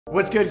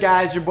What's good,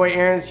 guys? Your boy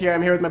Aaron's here.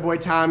 I'm here with my boy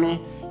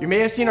Tommy. You may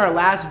have seen our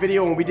last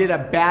video when we did a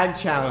bag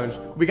challenge.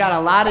 We got a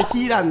lot of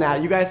heat on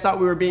that. You guys thought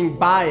we were being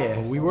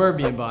biased. We were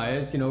being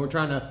biased. You know, we're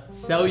trying to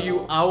sell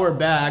you our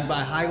bag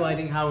by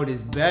highlighting how it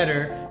is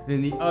better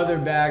than the other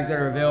bags that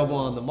are available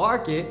on the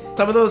market.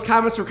 Some of those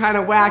comments were kind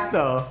of whack,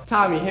 though.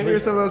 Tommy, hit me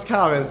with some of those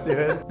comments,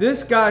 dude.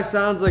 This guy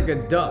sounds like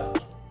a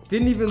duck.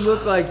 Didn't even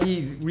look like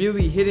he's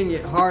really hitting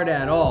it hard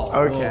at all.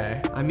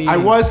 Okay. Well, I mean, I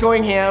was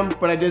going ham,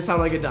 but I did sound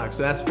like a duck,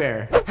 so that's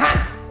fair.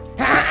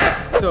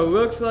 So it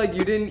looks like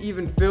you didn't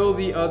even fill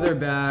the other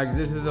bags.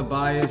 This is a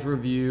biased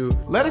review.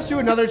 Let us do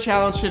another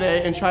challenge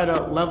today and try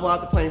to level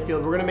out the playing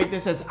field. We're gonna make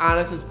this as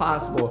honest as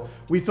possible.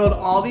 We filled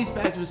all these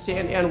bags with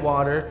sand and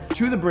water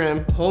to the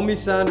brim. Homie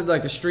sounded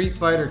like a Street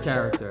Fighter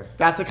character.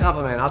 That's a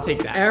compliment, I'll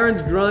take that.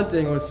 Aaron's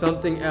grunting was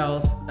something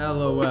else,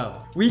 LOL.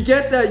 We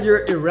get that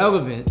you're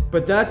irrelevant,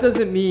 but that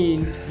doesn't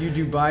mean you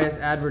do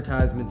biased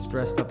advertisements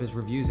dressed up as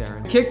reviews,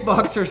 Aaron.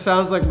 Kickboxer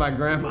sounds like my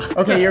grandma.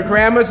 Okay, your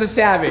grandma's a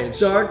savage.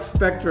 Dark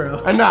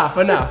Spectro. Enough.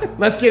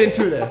 Let's get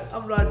into this.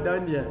 I'm not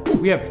done yet.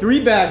 We have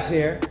 3 bags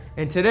here,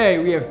 and today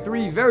we have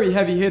 3 very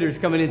heavy hitters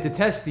coming in to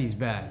test these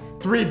bags.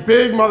 3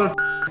 big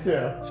motherfuckers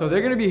here. So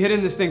they're gonna be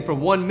hitting this thing for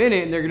 1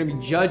 minute, and they're gonna be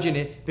judging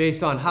it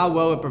based on how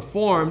well it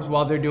performs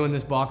while they're doing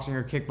this boxing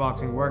or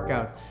kickboxing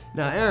workout.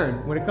 Now,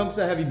 Aaron, when it comes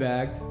to a heavy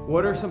bag,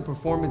 what are some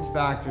performance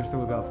factors to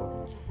look out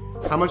for?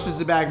 How much does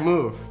the bag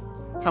move?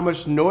 How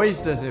much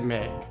noise does it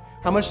make?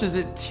 How much does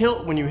it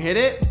tilt when you hit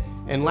it?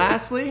 And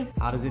lastly,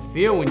 how does it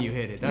feel when you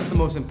hit it? That's the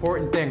most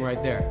important thing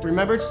right there.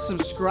 Remember to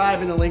subscribe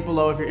in the link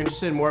below if you're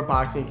interested in more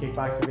boxing and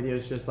kickboxing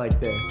videos just like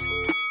this.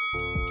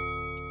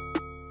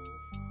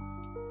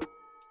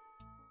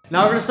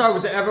 Now we're gonna start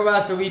with the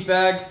Everlast Elite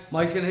bag.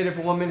 Mike's gonna hit it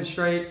for 1 minute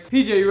straight.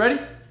 PJ, you ready?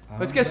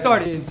 Let's get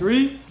started in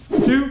 3,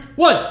 2,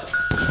 1.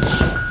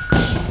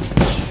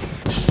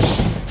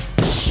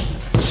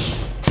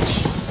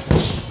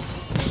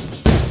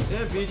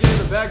 Yeah, PJ,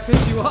 the bag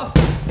pissed you off.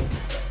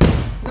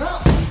 No,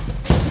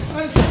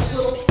 I just a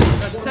little.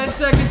 That's 10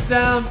 seconds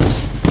down.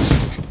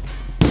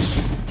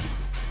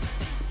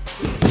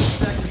 15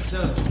 seconds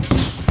down.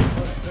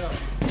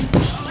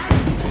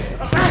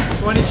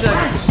 20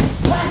 seconds.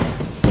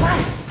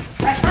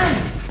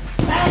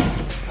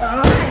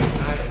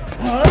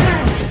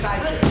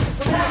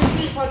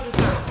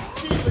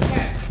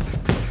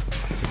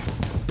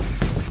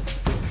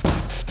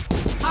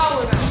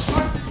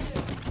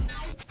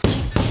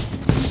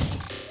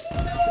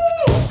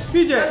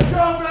 PJ, Let's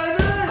go,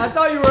 baby! I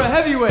thought you were a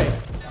heavyweight.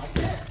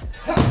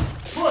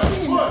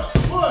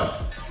 Push!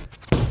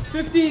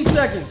 15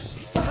 seconds.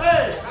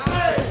 Hey!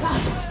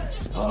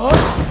 Now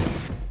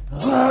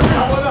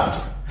one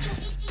up.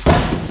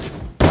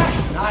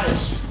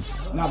 Nice.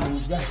 Now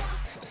move back.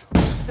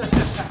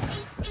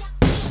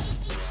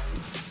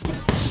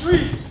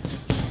 3,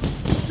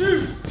 2,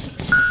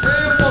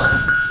 and 1.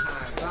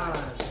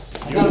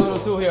 I got a little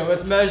tool here.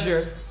 Let's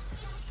measure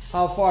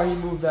how far he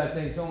moved that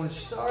thing. So when it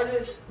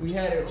started, we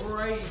had it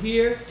right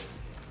here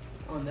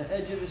on the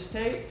edge of this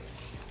tape.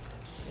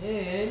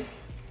 And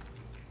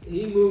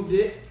he moved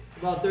it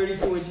about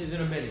 32 inches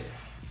in a minute.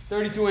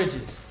 32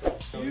 inches.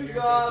 You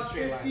got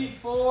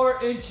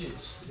 54 inches.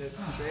 Is it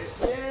straight?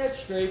 Yeah,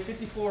 it's straight.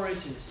 54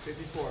 inches.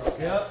 54,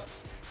 okay. Yep.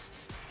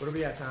 What are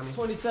we at, Tommy?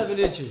 27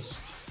 inches.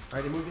 All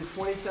right, he moved it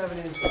 27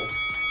 inches.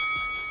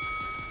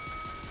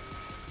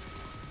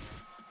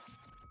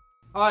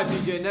 All right,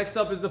 PJ, next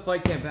up is the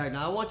FightCamp Bag.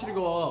 Now, I want you to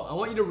go all out. I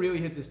want you to really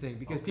hit this thing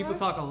because people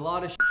talk a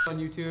lot of shit on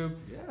YouTube.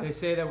 Yeah. They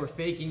say that we're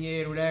faking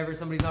it or whatever.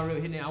 Somebody's not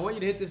really hitting it. I want you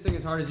to hit this thing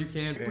as hard as you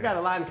can. We got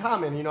a lot in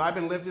common. You know, I've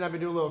been lifting, I've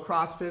been doing a little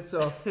CrossFit,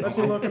 so let's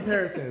do a little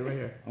comparison right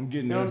here. I'm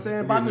getting You know what I'm saying?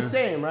 I'm About the getting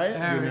same, right?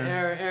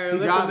 Aaron,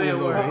 You let got the me a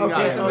man little work. bit. You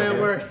Okay, got the me. man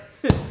work.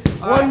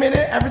 1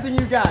 minute, everything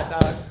you got,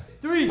 dog.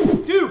 3,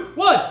 2,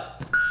 1.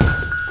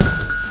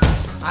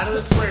 Out of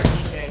the square,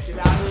 PJ. Get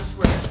out of the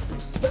square.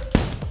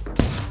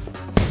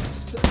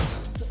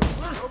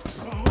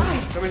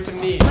 Show me some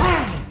knees.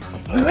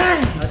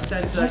 That's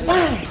 10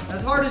 seconds.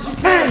 As hard as you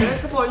can, man.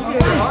 Come on, you can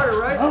hit it harder,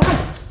 right?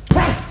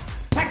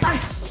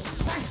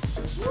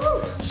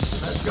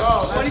 Let's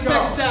go. 20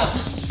 seconds down.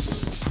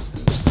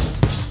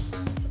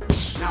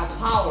 Now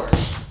power,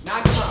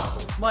 not come.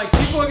 Mike,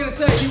 people are gonna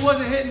say he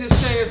wasn't hitting this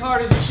thing as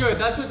hard as he could.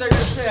 That's what they're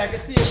gonna say. I can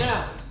see it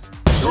now.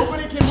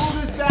 Nobody can move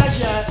this bag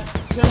yet.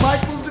 Can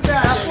Mike move the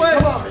bag? Halfway.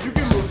 Come on, man. You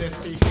can move this,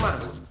 Pete. Come on.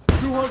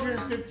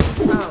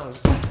 215 pounds.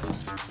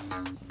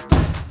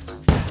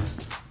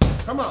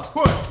 Come on.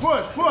 Push.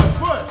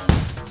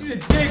 You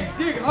need to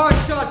dig hard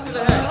shots to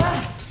the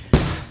head.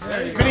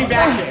 Spinning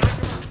back kick.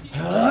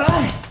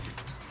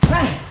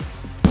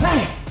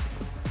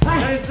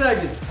 10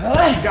 seconds.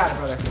 You got it,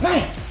 brother.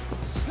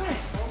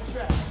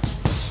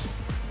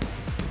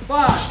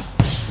 5,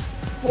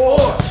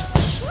 4,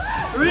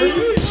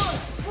 3,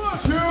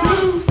 2,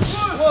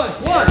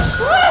 1.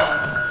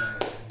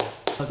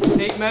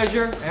 Tape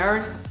measure,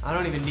 Aaron. I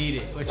don't even need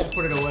it. Let's just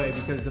put it away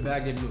because the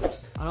bag didn't move.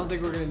 I don't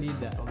think we're gonna need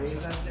that.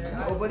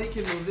 Nobody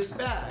can move this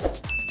bag.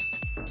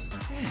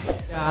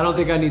 Yeah, I don't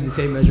think I need the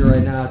tape measure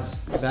right now.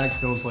 The bag's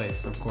still in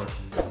place, of course.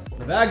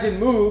 The bag didn't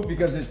move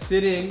because it's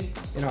sitting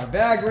in our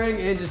bag ring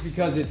and just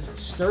because it's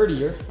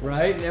sturdier,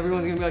 right? And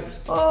everyone's gonna be like,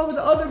 oh, but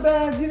the other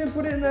bags, you didn't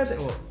put it in that thing.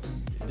 Well,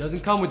 it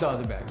doesn't come with the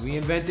other bag. We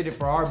invented it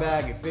for our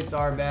bag. It fits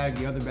our bag.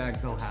 The other bags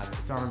don't have it.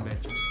 It's our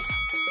invention.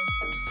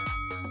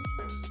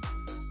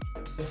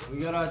 We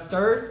got our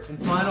third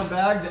and final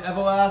bag, the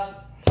Everlast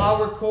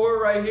Powercore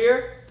right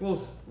here. It's a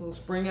little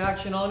spring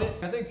action on it.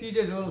 I think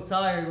PJ's a little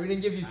tired. We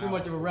didn't give you too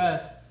much of a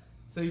rest.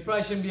 So you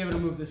probably shouldn't be able to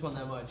move this one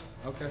that much.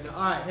 Okay. Now,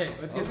 all right, hey,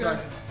 let's get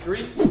started.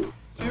 3,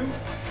 2,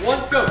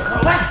 1, go.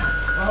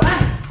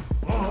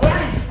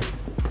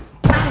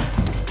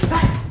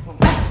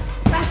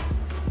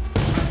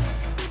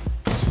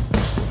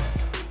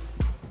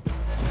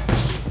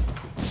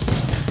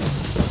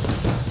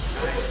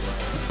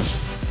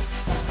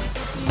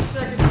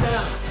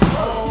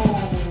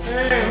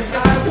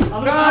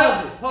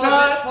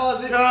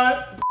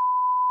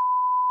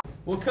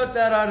 We'll cut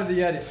that out of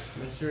the edit.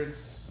 Make sure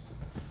it's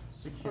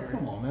secure. Oh,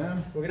 come on,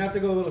 man. We're gonna have to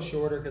go a little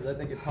shorter because I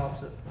think it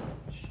pops it.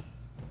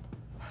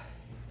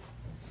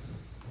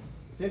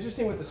 It's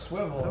interesting with the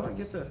swivel. How do I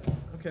get the?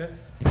 Okay.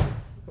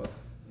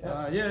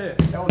 Yeah.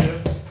 That'll do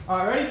it. All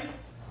right, ready,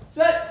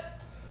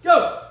 set,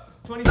 go.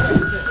 20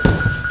 seconds.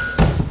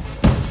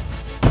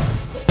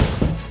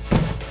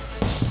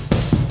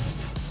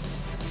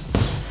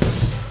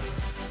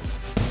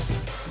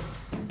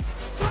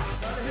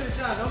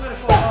 Don't let it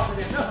fall off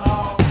again. No.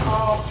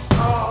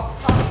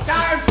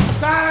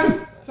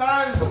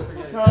 Time.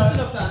 That's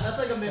enough time. That's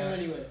like a minute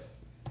anyways.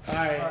 All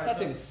right. That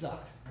thing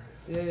sucked.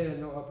 Yeah,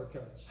 no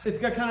uppercuts. It's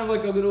got kind of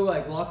like a little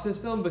like lock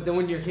system, but then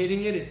when you're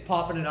hitting it, it's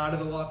popping it out of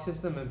the lock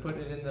system and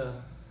putting it in the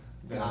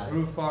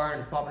groove part,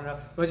 and it's popping it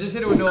out. But just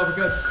hit it with no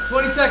uppercuts.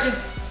 20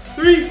 seconds.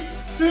 3,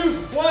 2,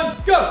 1,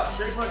 go.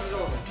 Straight punch is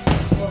over.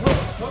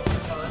 Hook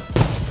this time.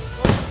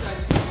 20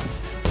 seconds.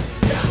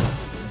 Yeah.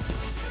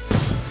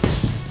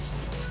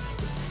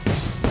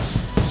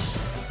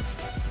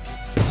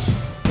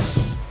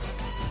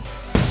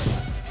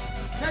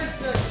 10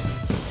 seconds.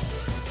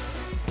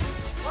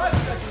 5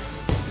 seconds.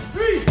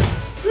 3,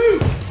 2,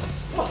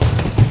 1.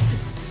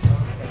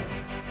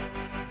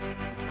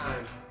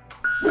 Time.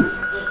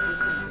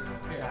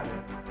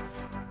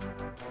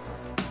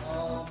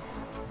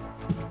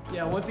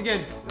 Yeah, once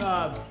again,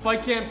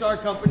 FightCamp's our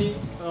company,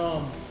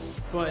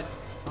 but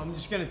I'm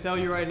just gonna tell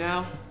you right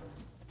now,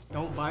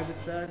 don't buy this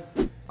bag.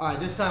 All right,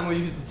 this time we'll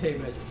use the tape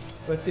measure.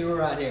 Let's see where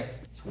we're at here.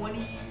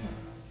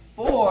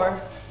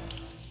 24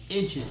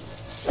 inches,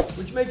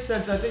 which makes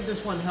sense. I think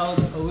this one held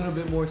a little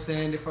bit more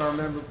sand if I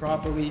remember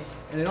properly.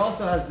 And it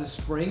also has the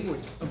spring,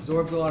 which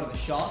absorbs a lot of the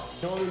shock.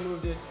 You only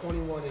moved it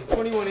 21 inches.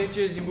 21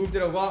 inches, you moved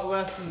it a lot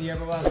less than the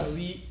Everlast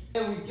Elite.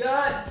 And we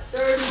got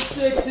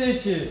 36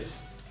 inches.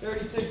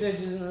 36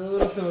 inches and a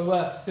little to the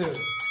left too.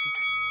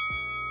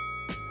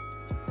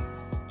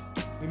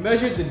 We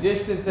measured the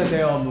distance that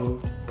they all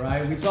moved,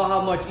 right? We saw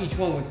how much each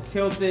one was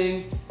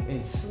tilting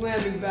and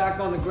slamming back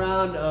on the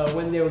ground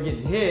when they were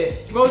getting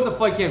hit. Flo's a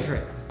FightCamp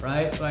trainer,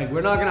 right? Like,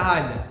 we're not gonna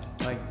hide that.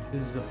 Like,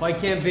 this is a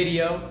FightCamp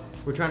video.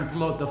 We're trying to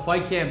promote the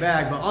FightCamp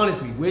bag, but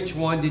honestly, which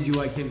one did you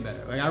like him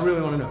better? Like, I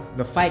really wanna know.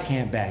 The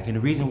FightCamp bag, and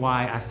the reason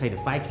why I say the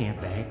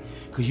FightCamp bag,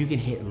 because you can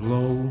hit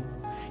low,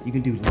 you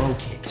can do low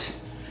kicks,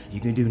 you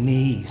can do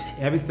knees,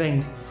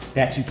 everything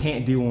that you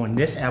can't do on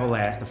this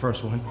Everlast, the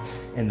first one,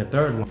 and the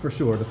third one. For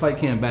sure, the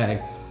FightCamp bag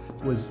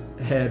was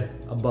head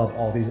above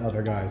all these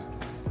other guys.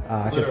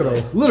 I could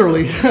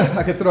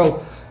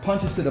throw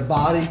punches to the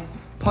body,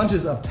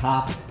 punches up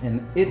top,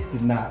 and it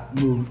did not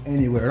move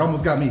anywhere. It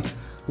almost got me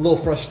a little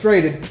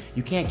frustrated.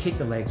 You can't kick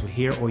the legs with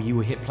here or you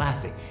will hit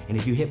plastic. And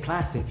if you hit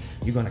plastic,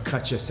 you're gonna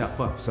cut yourself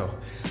up. So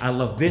I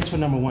love this for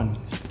number one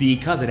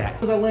because of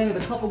that. As I landed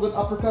a couple good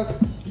uppercuts,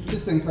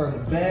 this thing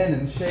started to bend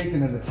and shake,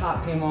 and then the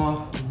top came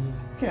off.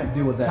 Can't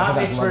deal with that. Top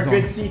makes for a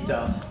good seat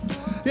though.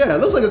 Yeah, it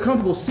looks like a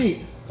comfortable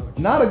seat.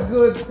 Not a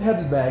good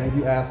heavy bag if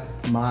you ask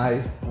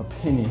my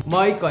opinion.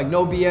 Mike, like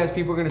no BS,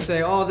 people are gonna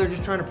say, oh, they're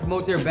just trying to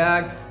promote their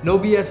bag. No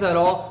BS at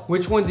all.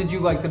 Which one did you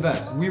like the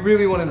best? We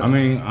really wanna know. I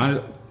mean,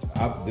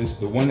 this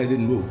the one that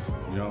didn't move,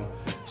 you know?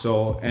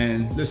 So,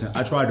 and listen,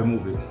 I tried to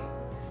move it.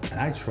 And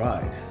I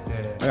tried.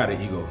 Yeah. I got an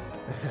ego.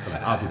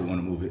 Like, I'll be the one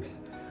to move it.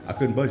 I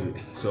couldn't budge it.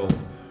 So,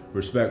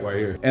 respect right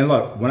here. And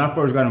look, when I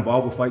first got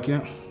involved with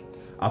FightCamp,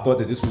 I thought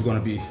that this was gonna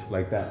be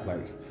like that,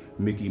 like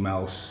Mickey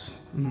Mouse,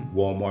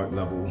 Walmart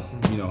level,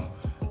 you know?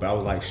 But I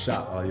was like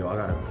shocked, oh, yo, I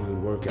got a good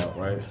workout,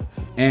 right?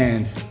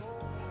 And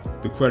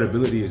the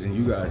credibility is in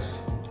you guys,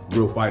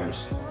 real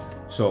fighters.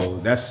 So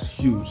that's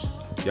huge.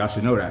 Y'all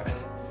should know that.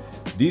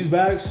 These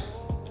bags,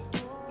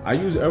 I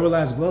use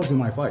Everlast gloves in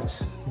my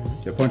fights.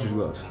 They're puncher's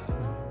gloves.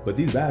 But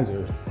these bags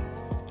are,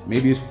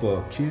 maybe it's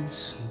for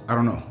kids, I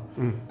don't know.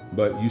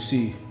 But you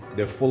see,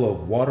 they're full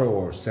of water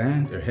or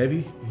sand, they're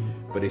heavy,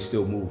 but they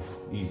still move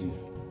easy.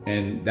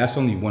 And that's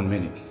only 1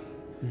 minute.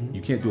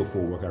 You can't do a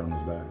full workout on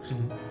those bags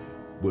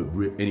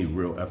with any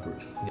real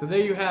effort. So there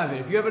you have it.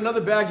 If you have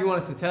another bag you want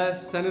us to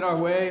test, send it our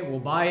way. We'll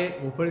buy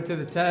it. We'll put it to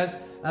the test.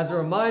 As a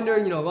reminder,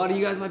 you know, a lot of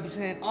you guys might be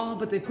saying, oh,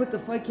 but they put the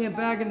FightCamp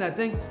bag in that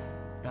thing.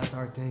 That's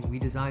our thing. We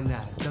designed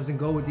that. It doesn't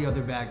go with the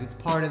other bags. It's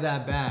part of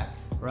that bag,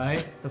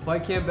 right? The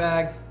FightCamp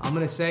bag, I'm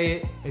gonna say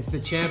it, it's the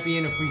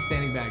champion of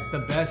freestanding bags. The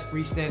best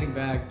freestanding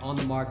bag on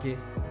the market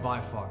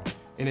by far.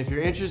 And if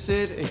you're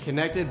interested in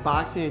connected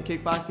boxing and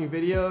kickboxing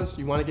videos,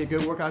 you want to get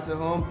good workouts at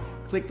home,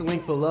 click the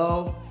link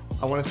below.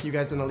 I want to see you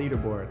guys on the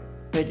leaderboard.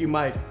 Thank you,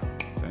 Mike.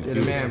 Thank You're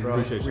you. the man, bro.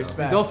 Appreciate you.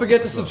 Respect. Don't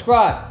forget to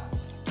subscribe.